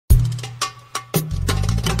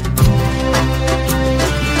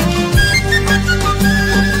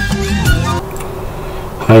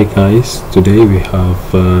Hi guys, today we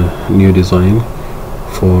have a new design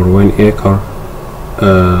for 1 acre.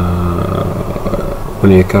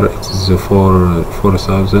 1 acre, it is for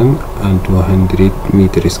 4,200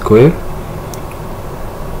 meters square.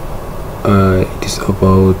 It is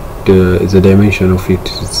about the dimension of it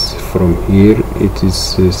is from here it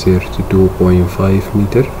is 32.5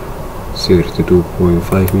 meter,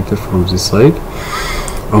 32.5 meter from this side,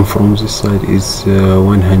 and from this side is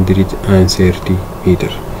 130 meter.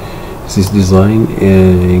 This design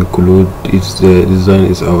design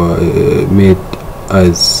is made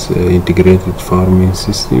as integrated farming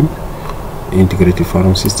system. Integrated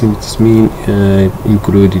farm system, it means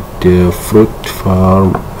included fruit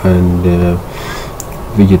farm and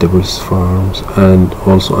vegetables farms and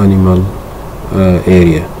also animal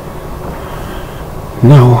area.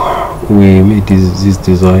 Now we made this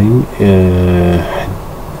design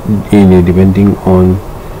depending on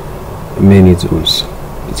many zones.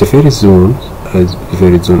 The first zone, as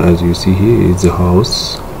you see here, is the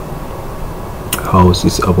house. House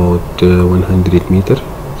is about 100 meter,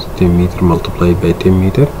 10 meter multiplied by 10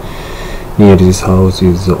 meter. Near this house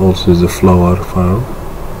is also the flower farm,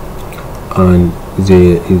 and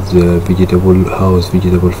there is a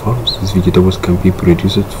vegetable farms. These vegetables can be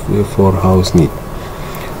produced for house need.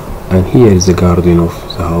 And here is the garden of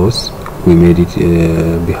the house. We made it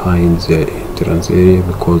behind the entrance area,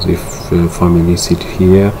 because if family sit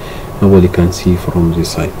here, nobody can see from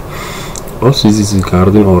this side. Also, this is a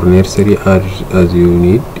garden or nursery as you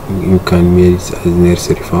need. You can make it as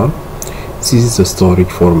nursery farm. This is the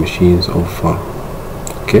storage for machines of farm.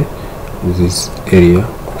 Okay, this area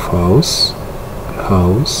of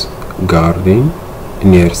house, garden,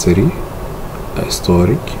 nursery,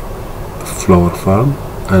 storage, flower farm,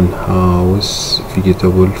 and house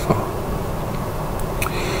vegetable farm.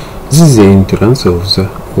 This is the entrance of the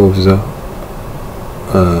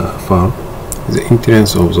farm. The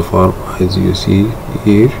entrance of the farm, as you see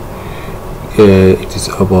here, it is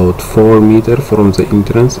about 4 meter from the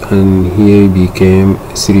entrance, and here became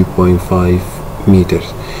 3.5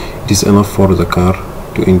 meters. It is enough for the car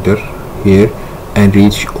to enter here and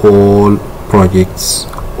reach all projects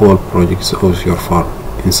of your farm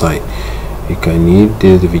inside. You can need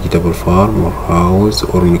the vegetable farm or house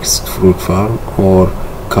or mixed fruit farm or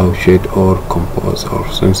cow shed or compost or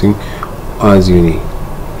something as you need.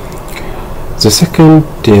 The second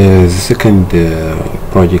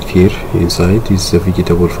project here inside is the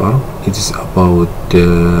vegetable farm. It is about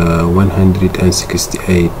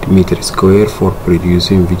 168 meters square for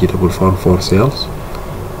producing vegetable farm for sale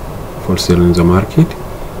in the market.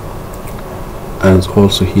 And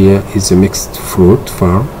also here is a mixed fruit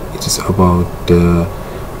farm. It is about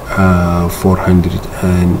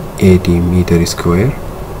 480 meters square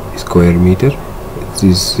meter.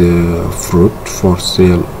 This fruit for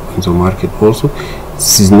sale in the market. Also,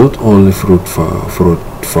 this is not only fruit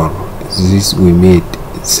farm. This we made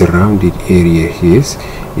surrounded area here.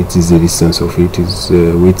 It is the distance of it is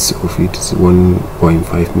width of it is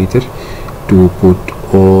 1.5 meter to put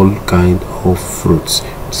all kind of fruits.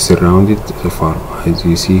 It surrounded the farm, as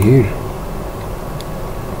you see here.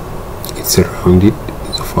 It surrounded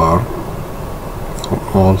the farm from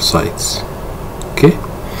all sides. Okay,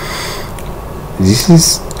 this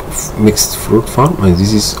is mixed fruit farm, and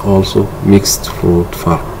this is also mixed fruit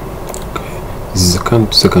farm. Okay, this is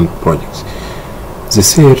the second project. The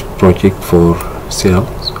third project for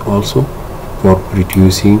sales also for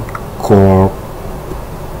producing corn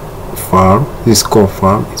farm. This corn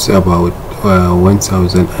farm is about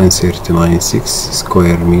 1,039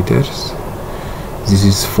 square meters. This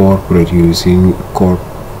is for producing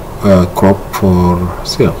crop for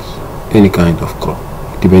sales, any kind of crop,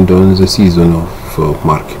 depending on the season of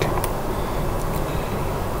marketing.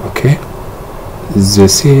 Okay, the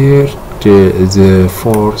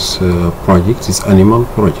fourth project is animal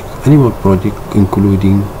project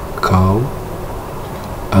including cow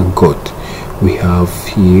and goat. We have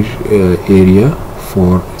here area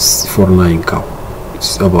for 9 cow.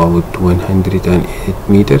 It's about 108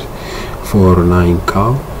 meters for 9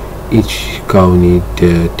 cow. Each cow need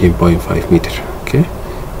 10.5 meter. Okay,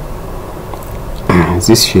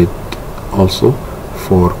 this shed also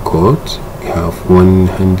for goat. We have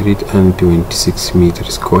 126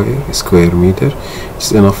 meters square meter.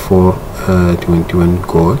 It's enough for 21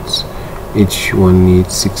 goats. Each one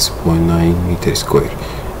needs 6.9 meters square.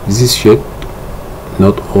 This shed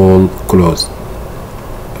not all closed.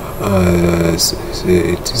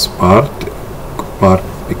 It is part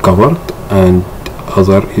covered and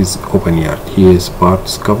other is open yard. Here is part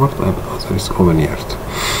is covered and other is open yard.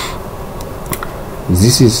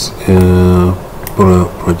 This is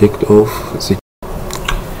project of the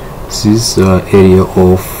this is area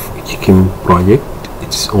of chicken project.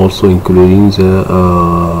 It's also including the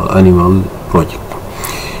animal project.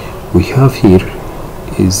 We have here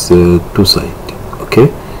is two sides. Okay,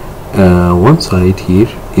 one side here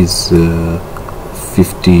is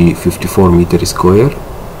 54 meter square.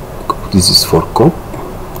 This is for coop.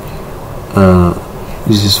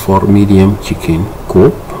 This is for medium chicken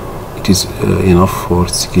coop. It is enough for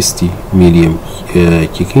 60 medium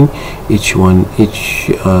chicken. Each one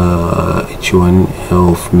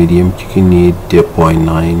of medium chicken need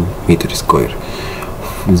 0.9 meter square.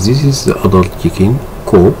 This is the adult chicken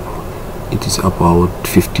coop. It is about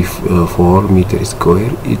 54 meter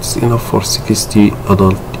square. It's enough for 60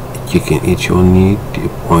 adult chicken. Each one need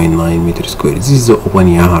 0.9 meter square. This is the open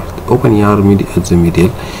yard. Open yard at the middle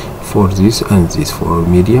for this, and this for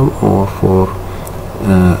medium or for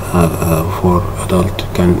adult.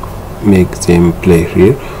 Can make them play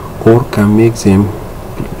here, or can make them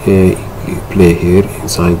play here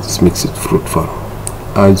inside this mixed fruit farm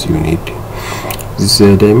as you need. This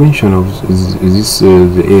dimension of this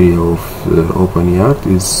the area of open yard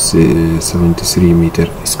is 73 meter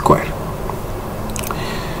square.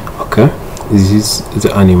 Okay, this is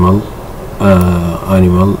the animal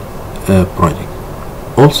project.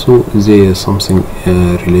 Also there is something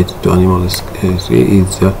related to animals. Is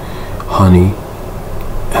the honey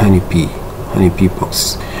bee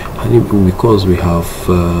box. Because we have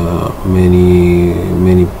many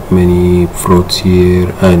fruits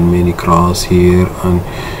here and many grass here and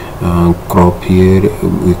crop here,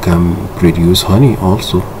 we can produce honey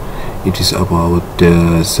also. It is about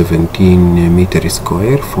 17 meter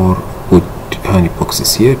square for put honey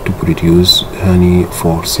boxes here to produce honey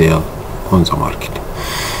for sale on the market.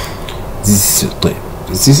 This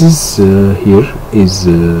is here is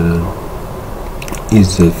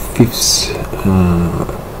the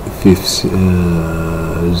fifth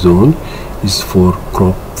zone is for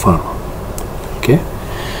crop farm. Okay,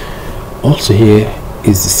 also here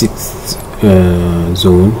is the sixth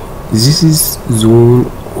zone. This is zone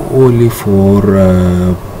only for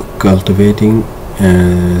cultivating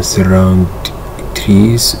surround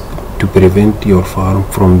trees to prevent your farm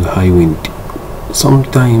from the high wind.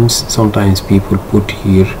 Sometimes people put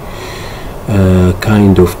here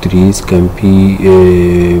kind of trees can be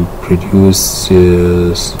produce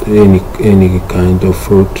any kind of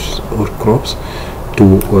fruits or crops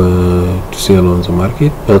to sell on the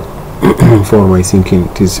market, but for my thinking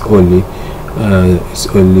it is only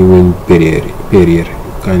wind barrier.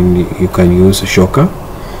 You can use a shoka,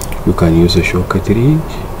 tree,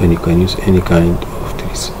 and you can use any kind of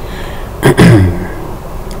trees.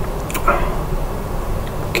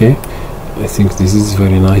 Okay, I think this is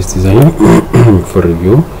very nice design for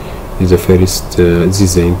review. This is the first, this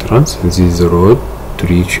is the entrance, and this is the road to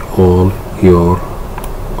reach all your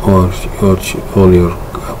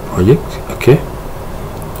project. Okay,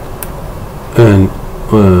 and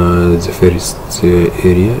the first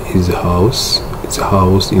area is the house. It's a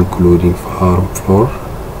house including farm floor.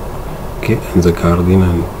 Okay, and the garden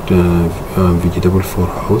and vegetable for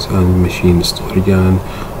house and machine storage and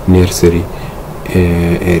nursery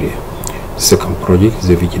area. Second project is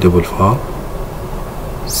a vegetable farm.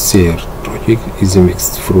 Third project is a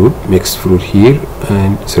mixed fruit here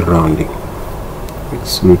and surrounding.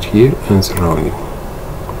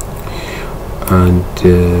 And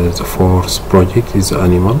the fourth project is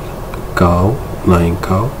animal, cow, 9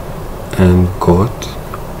 cow, and goat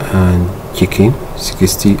and chicken,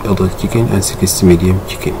 60 adult chicken and 60 medium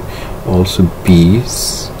chicken. Also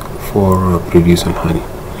bees for producing honey.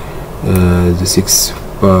 The sixth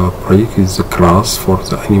project is the grass for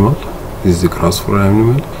the animal. This is the grass for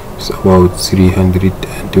animal. It's about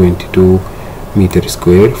 322 meter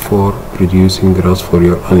square for producing grass for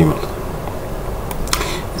your animal.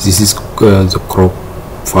 This is the crop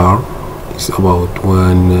farm. It's about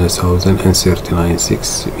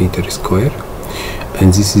 1039.6 meter square,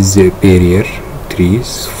 and this is the barrier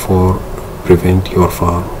trees for prevent your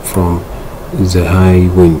farm from the high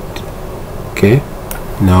wind. Okay,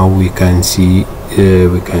 now we can see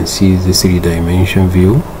the 3-dimension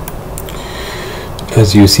view.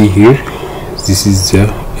 As you see here, this is the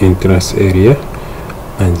entrance area,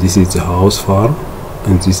 and this is the house farm,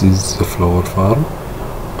 and this is the flower farm,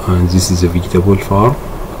 and this is the vegetable farm.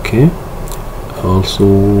 Okay, also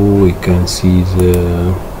we can see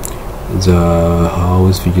the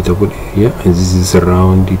house vegetable area, and this is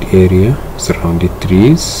surrounded area, surrounded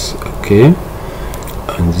trees. Okay,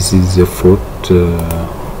 and this is the fruit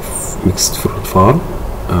mixed fruit farm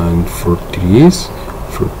and fruit trees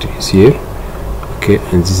here. Okay,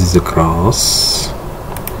 and this is the grass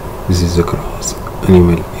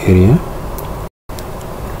animal area.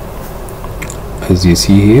 as you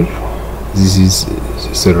see here, this is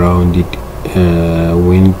surrounded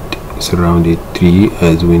wind surrounded tree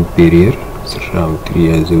as wind barrier, surround tree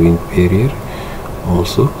as a wind barrier,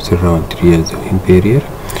 also surround tree as a wind barrier.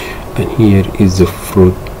 And here is the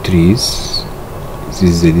fruit trees. This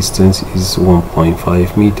is the distance is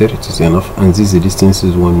 1.5 meter, it is enough. And this the distance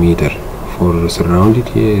is 1 meter for surrounded.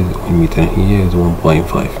 Here is 1 meter, and here is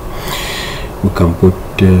 1.5. we can put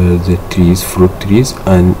the trees, fruit trees,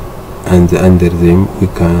 and under them we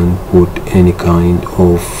can put any kind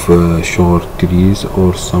of short trees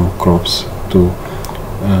or some crops to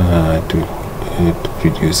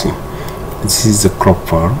producing. This is the crop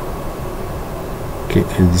farm. Okay,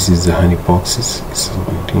 and this is the honey boxes. It's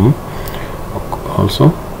something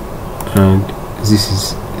also, and this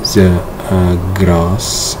is the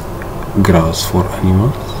grass for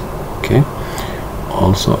animals. Okay,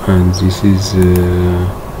 also, and this is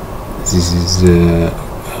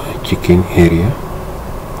chicken area.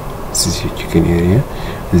 This is your chicken area.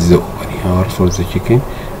 This is the open yard for the chicken,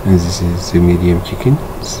 and this is the medium chicken,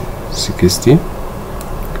 60.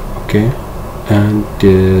 Okay, and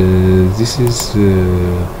this is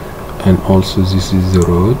and also this is the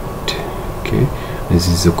road. Okay, this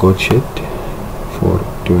is the goat shed for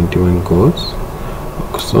 21 goats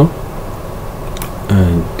also,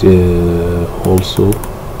 and also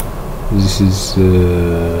this is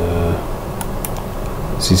the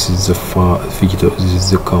vegetable. This is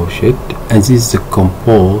the cow shed, and this is the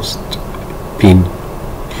compost bin,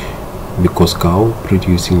 because cow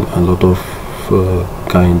producing a lot of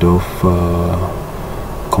kind of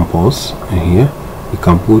compost. And here we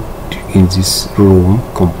can put in this room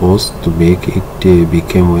compost to make it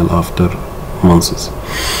become well after months.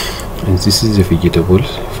 And this is the vegetable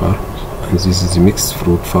farm, and this is the mixed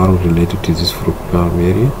fruit farm related to this fruit farm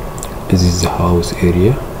area. This is the house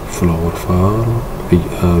area, flower farm,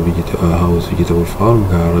 house vegetable farm,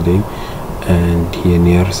 garden, and here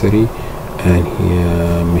nursery, and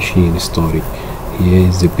here machine storage. Here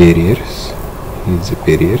is the barriers.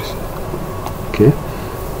 Okay,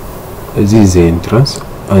 this is the entrance,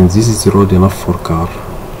 and this is the road enough for car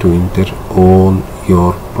to enter all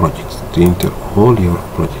your projects.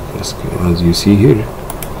 As you see here,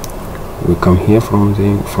 we come here from to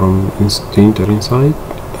enter inside,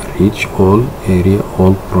 reach all area,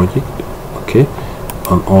 all project. Okay,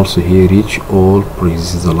 and also here reach all projects.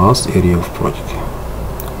 This is the last area of project.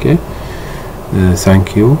 Okay,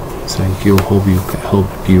 thank you. Hope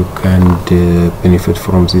you can benefit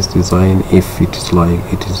from this design if it is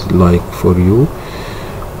like for you,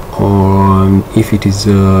 or if it is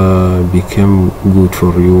become good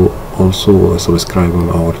for you. Also subscribe on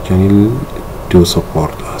our channel to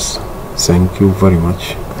support us. Thank you very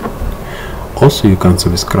much. Also, you can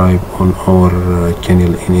subscribe on our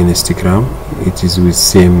channel in Instagram. It is with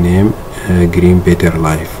same name, Green Better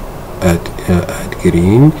Life, at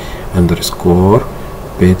green_better_life.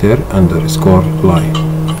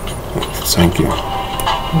 Thank you.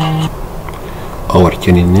 Our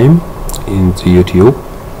channel name in the YouTube,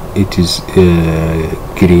 it is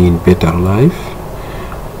Green Better Life.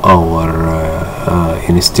 Our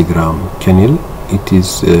Instagram channel, it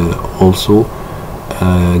is also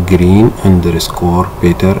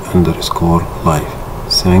green_better_life.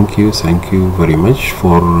 Thank you very much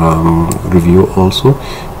for review. Also,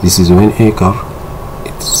 this is 1 acre.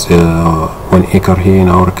 It's 1 acre here in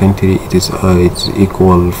our country. It's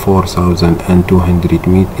equal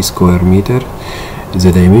 4,200 square meter.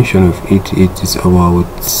 The dimension of it is about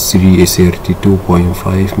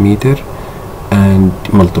 32.5 meter, and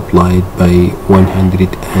multiplied by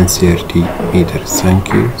 130 meters. Thank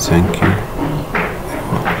you.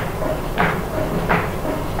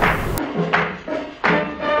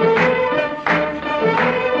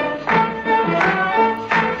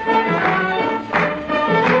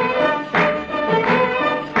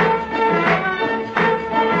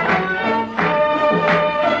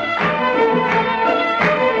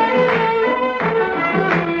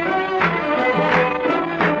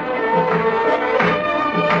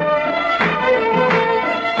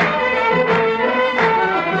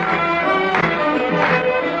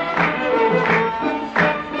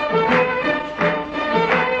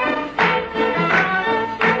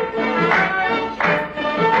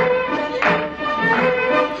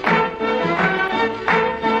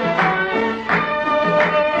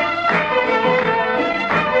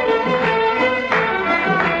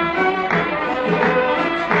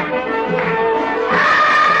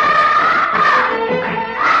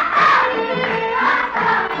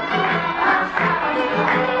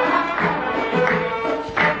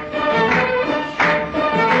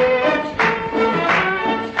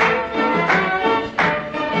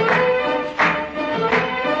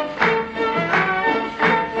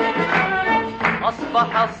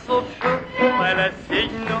 الصبح ولا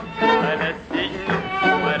السجن ولا السجن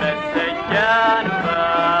ولا السجان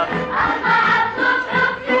باب.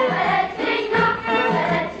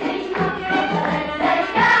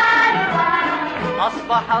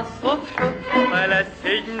 أصبح الصبح ولا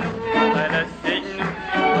السجن ولا السجن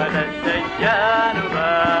ولا السجان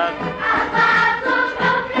باب.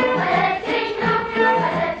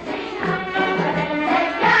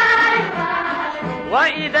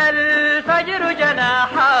 وإذا الفجر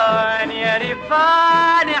جناحان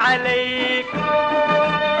يرفان عليك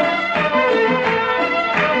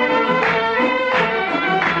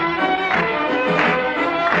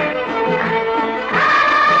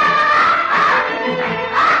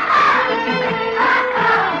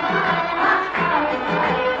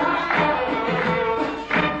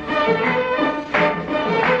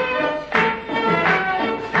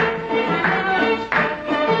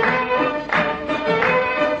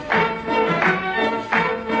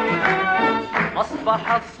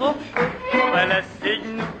أصبح الصبح ولا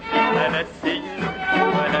السجن ولا السجن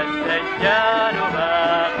ولا السجان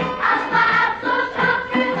باب. أصبح الصبح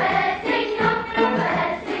ولا السجن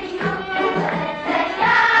ولا السجن ولا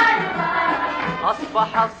السجان باب.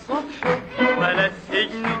 أصبح الصبح ولا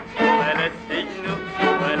السجن ولا السجن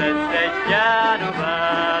ولا السجان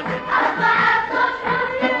باب. أصبح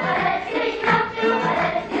الصبح ولا السجن ولا السجن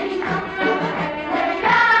ولا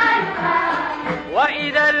السجان باب.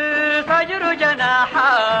 وإذا الفجر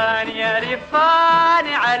جناحان يرفان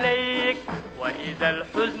عليك وإذا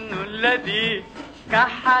الحزن الذي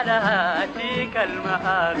كحل هاتيك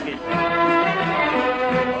المآقي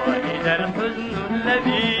وإذا الحزن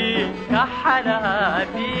الذي كحل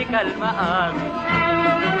هاتيك المآقي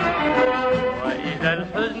وإذا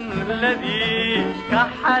الحزن الذي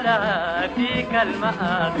كحل هاتيك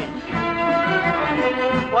المآقي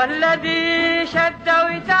والذي شد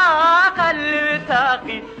وثاق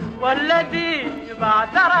الوثاق والذي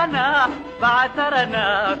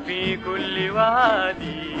بعثرنا في كل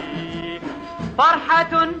وادي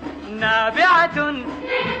فرحة نابعة من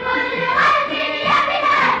كل قلب يا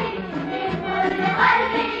بلادي من كل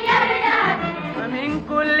قلب يا بلادي من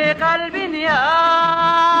كل قلب يا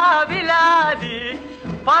بلادي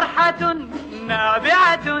فرحة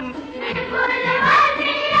نابعة من كل قلب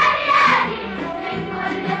يا بلادي من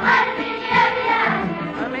كل قلب يا بلادي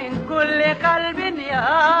من كل قلب يا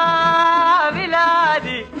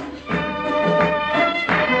بلادي.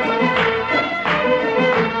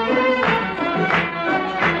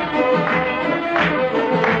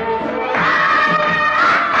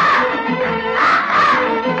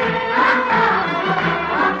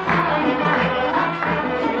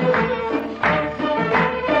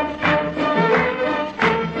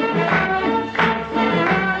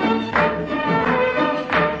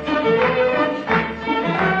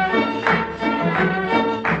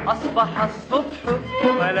 أصبح الصبح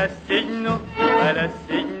ولا السجن ولا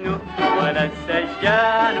السجن ولا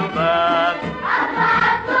السجان باب. أصبح الصبح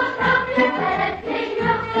ولا السجن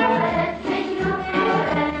ولا السجن ولا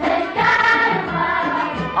السجان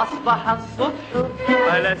باب. أصبح الصبح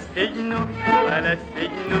ولا السجن ولا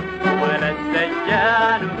السجن ولا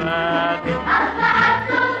السجان باب. أصبح الصبح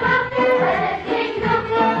ولا السجن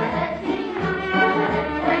ولا السجن ولا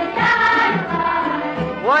السجان باب.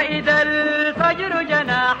 وإذا الفجر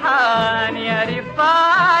جناحان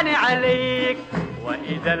يرفان عليك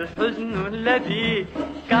وإذا الحزن الذي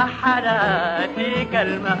كحل هاتيك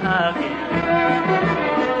المآقي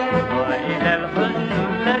وإذا الحزن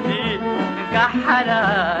الذي كحل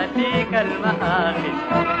هاتيك المآقي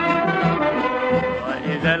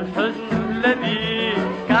وإذا الحزن الذي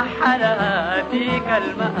كحل هاتيك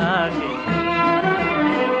المآقي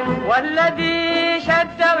والذي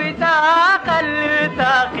شد وثاق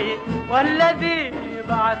الوثاق والذي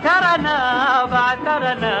بعثرنا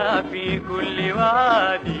في كل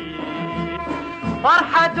وادي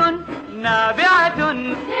فرحة نابعة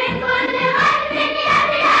من كل قلب يا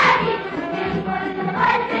بلادي من كل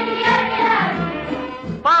قلب يا بلادي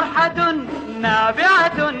فرحة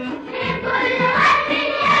نابعة من كل قلب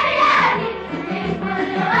يا بلادي من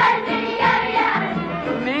كل قلب يا بلادي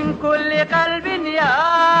من كل قلب يا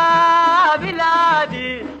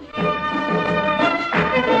بلادي.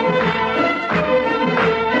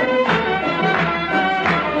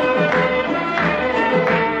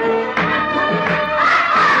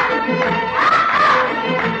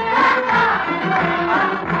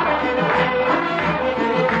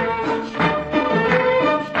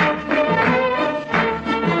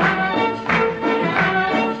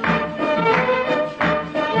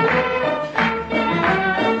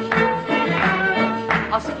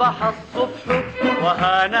 أصبح الصبح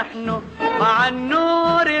وها نحن مع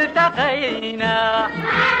النور التقينا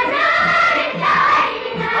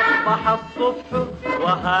أصبح الصبح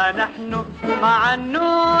وها نحن مع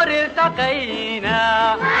النور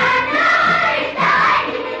التقينا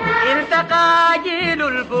التقى جيل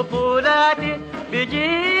البطولات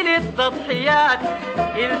بجيل التضحيات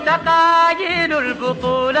التقى جيل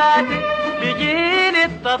البطولات بجيل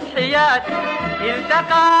التضحيات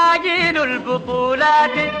التقى جيل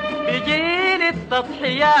البطولات بجيل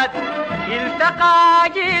التضحيات التقى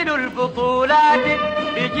جيل البطولات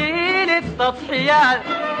بجيل التضحيات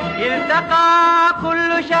التقى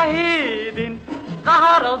كل شهيد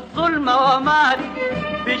قهر الظلم ومات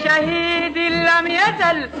بشهيد لم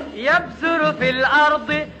يزل يبذر في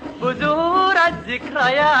الأرض بذور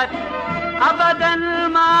الذكريات أبدا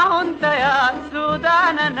ما هنت يا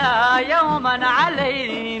سوداننا يوما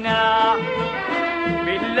علينا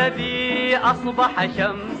بالذي أصبح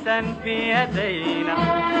شمسا في يدينا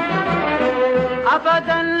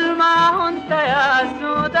أبدا ما هنت يا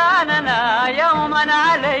سوداننا يوما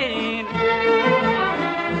علينا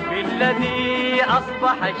بالذي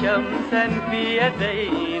أصبح شمسا في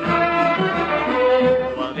يدينا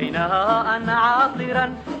وغناء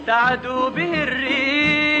عاطرا تعدو به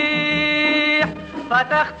الريح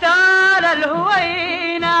فتختال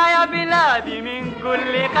الهوينا يا بلادي من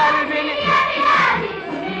كل قلب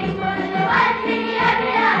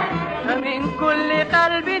من كل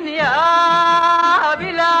قلب يا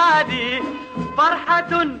بلادي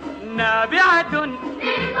فرحة نابعة